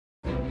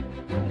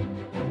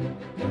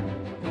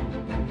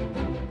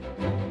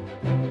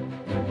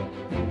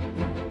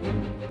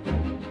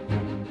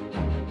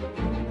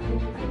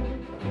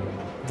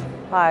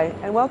Hi,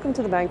 and welcome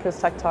to the Bankers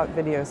Tech Talk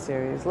video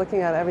series, looking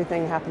at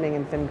everything happening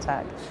in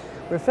fintech.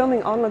 We're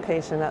filming on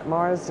location at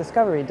Mars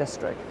Discovery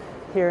District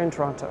here in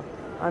Toronto.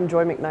 I'm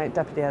Joy McKnight,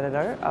 Deputy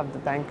Editor of The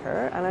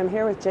Banker, and I'm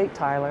here with Jake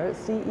Tyler,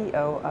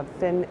 CEO of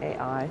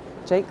Finn.ai.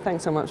 Jake,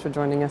 thanks so much for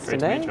joining us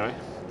today. Great to meet you,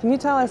 Joy. Can you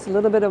tell us a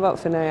little bit about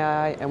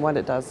Finn.ai and what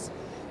it does?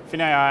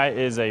 Finn.ai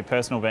is a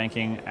personal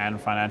banking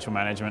and financial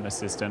management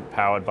assistant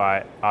powered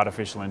by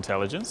artificial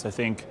intelligence. I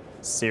think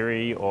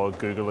Siri or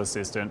Google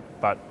Assistant,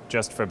 but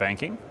just for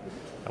banking.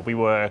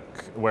 We're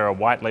a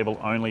white label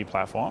only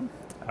platform.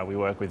 We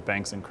work with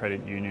banks and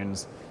credit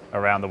unions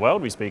around the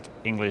world. We speak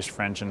English,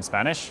 French, and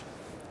Spanish.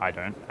 I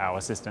don't, our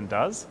assistant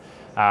does.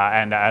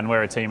 And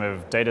we're a team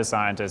of data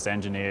scientists,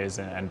 engineers,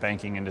 and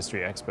banking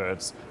industry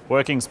experts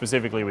working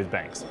specifically with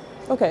banks.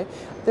 Okay,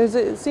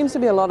 it seems to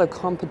be a lot of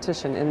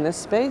competition in this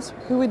space.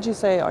 Who would you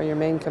say are your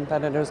main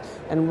competitors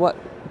and what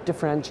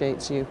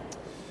differentiates you?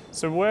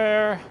 So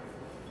we're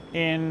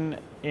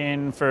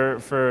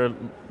for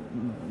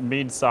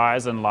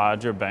mid-size and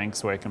larger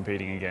banks, we're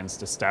competing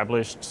against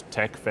established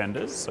tech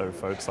vendors, so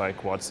folks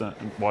like Watson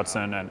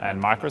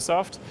and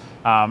Microsoft,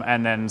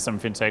 and then some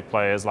fintech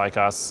players like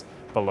us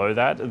below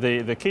that.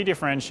 The key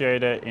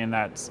differentiator in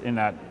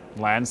that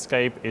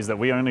landscape is that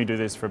we only do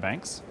this for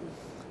banks.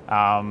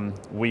 A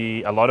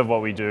lot of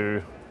what we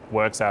do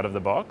works out of the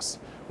box.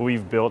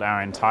 We've built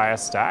our entire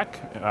stack,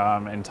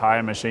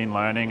 entire machine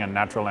learning and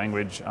natural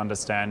language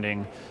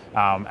understanding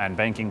and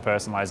banking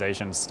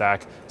personalization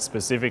stack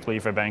specifically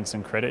for banks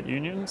and credit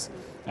unions.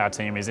 Our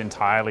team is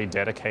entirely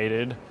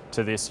dedicated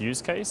to this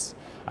use case.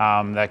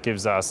 That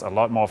gives us a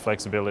lot more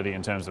flexibility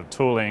in terms of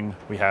tooling.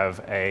 We have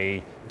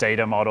a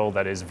data model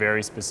that is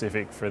very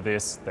specific for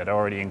this, that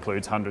already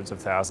includes hundreds of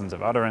thousands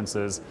of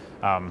utterances.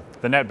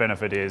 The net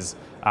benefit is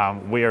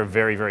we are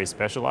very, very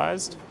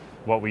specialized.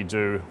 What we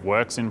do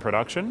works in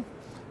production.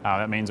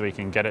 That means we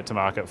can get it to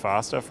market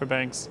faster for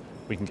banks.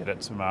 We can get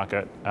it to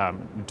market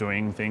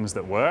doing things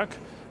that work,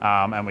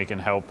 and we can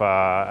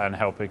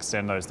help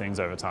extend those things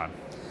over time.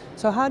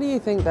 So how do you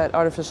think that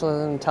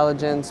artificial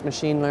intelligence,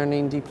 machine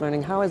learning, deep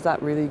learning, how is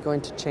that really going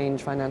to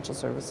change financial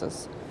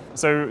services?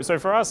 So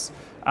for us,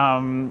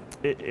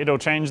 it'll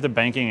change the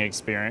banking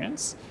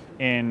experience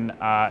in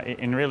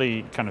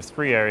really kind of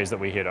three areas that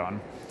we hit on.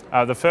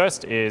 The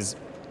first is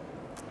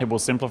it will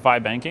simplify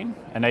banking,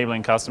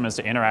 enabling customers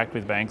to interact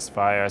with banks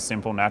via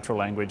simple natural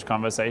language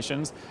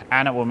conversations,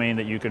 and it will mean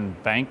that you can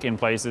bank in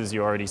places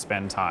you already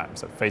spend time.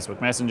 So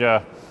Facebook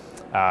Messenger,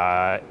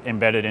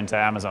 embedded into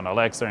Amazon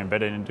Alexa,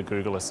 embedded into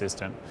Google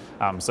Assistant.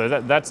 So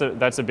that's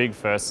a big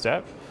first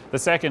step. The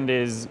second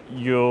is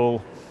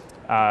your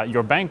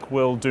bank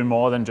will do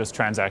more than just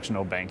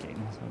transactional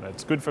banking. So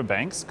that's good for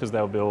banks because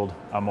they'll build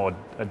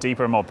a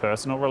deeper, more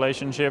personal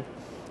relationship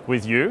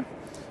with you.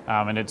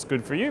 And it's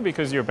good for you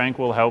because your bank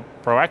will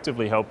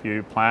proactively help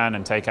you plan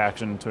and take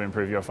action to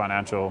improve your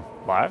financial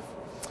life.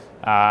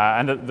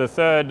 And the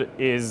third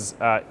is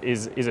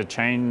a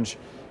change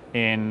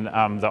in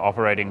the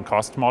operating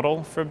cost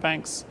model for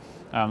banks.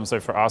 So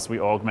for us, we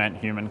augment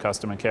human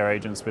customer care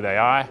agents with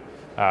AI,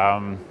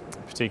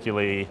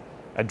 particularly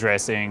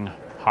addressing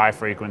high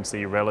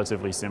frequency,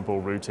 relatively simple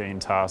routine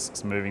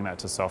tasks, moving that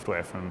to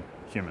software from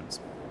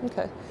humans.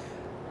 Okay.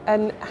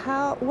 And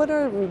what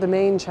are the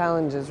main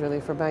challenges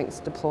really for banks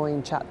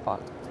deploying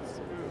chatbots?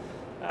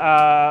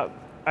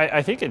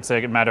 I think it's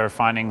a matter of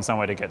finding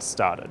somewhere to get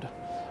started.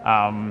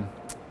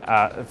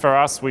 For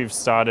us, we've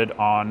started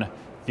on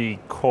the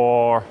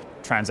core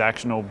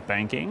transactional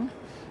banking,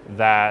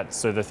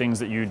 so the things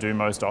that you do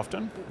most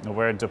often.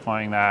 We're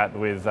deploying that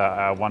with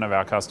one of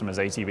our customers,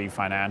 ATB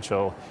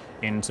Financial,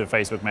 into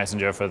Facebook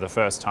Messenger for the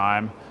first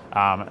time,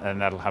 and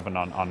that'll happen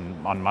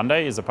on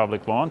Monday is a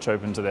public launch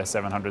open to their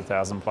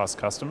 700,000 plus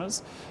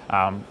customers.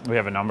 We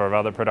have a number of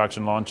other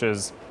production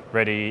launches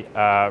ready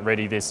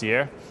this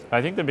year.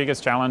 I think the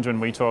biggest challenge when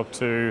we talk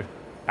to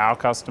our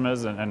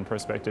customers and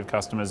prospective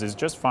customers is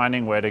just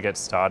finding where to get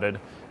started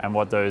and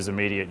what those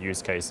immediate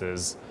use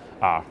cases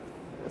are.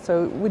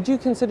 So would you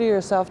consider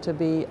yourself to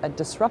be a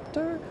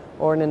disruptor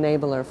or an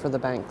enabler for the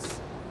banks?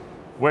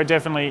 We're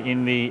definitely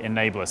in the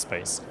enabler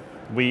space.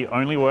 We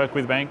only work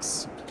with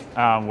banks.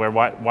 We're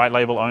white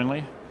label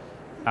only.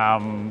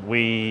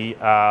 We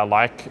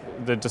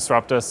like the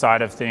disruptor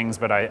side of things,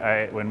 but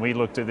when we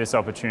looked at this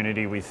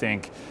opportunity, we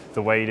think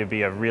the way to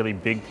be a really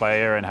big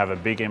player and have a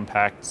big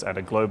impact at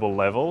a global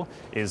level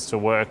is to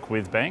work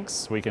with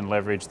banks. We can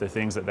leverage the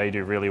things that they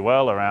do really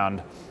well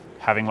around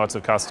having lots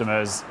of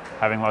customers,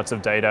 having lots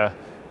of data,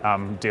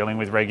 dealing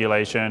with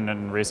regulation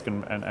and risk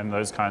and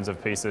those kinds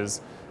of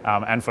pieces,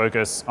 and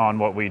focus on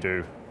what we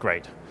do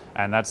great.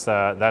 And that's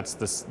the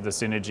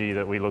synergy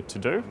that we look to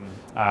do,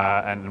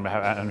 and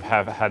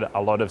have had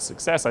a lot of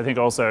success. I think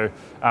also,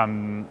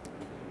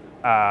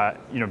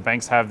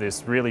 banks have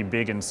this really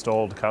big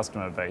installed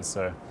customer base.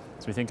 So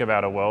as we think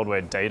about a world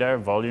where data,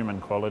 volume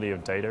and quality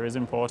of data is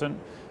important,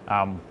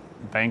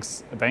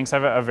 banks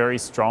have a very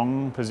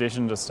strong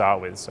position to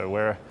start with.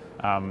 So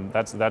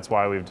that's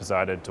why we've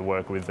decided to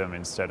work with them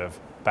instead of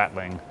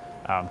battling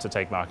to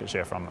take market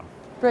share from them.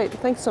 Great,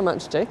 thanks so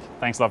much, Jake.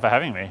 Thanks a lot for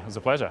having me. It was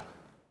a pleasure.